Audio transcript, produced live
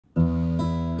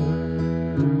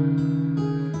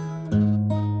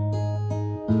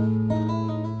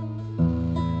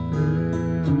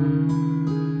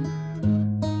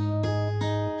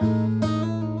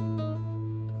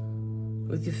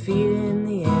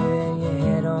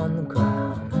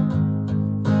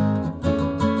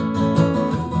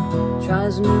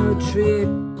a new trick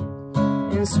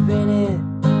and spin it.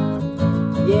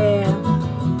 Yeah,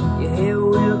 your head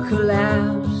will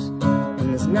collapse and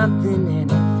there's nothing in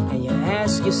it, and you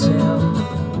ask yourself,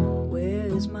 where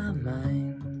is my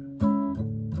mind?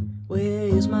 Where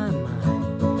is my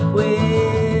mind?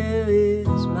 Where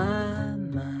is my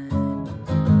mind?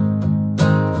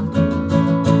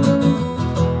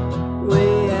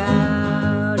 Way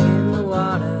out in the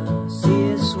water, see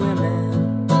it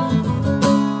swimming.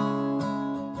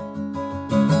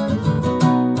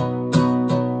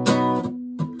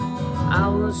 I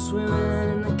was swimming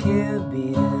in the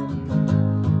Caribbean.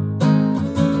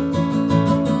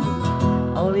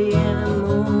 All the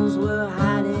animals were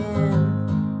hiding.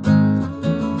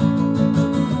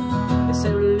 They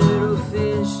said, a little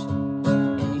fish,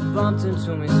 and he bumped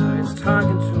into me, so he's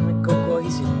talking to me. Coco, he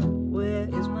said, where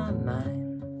is my mind?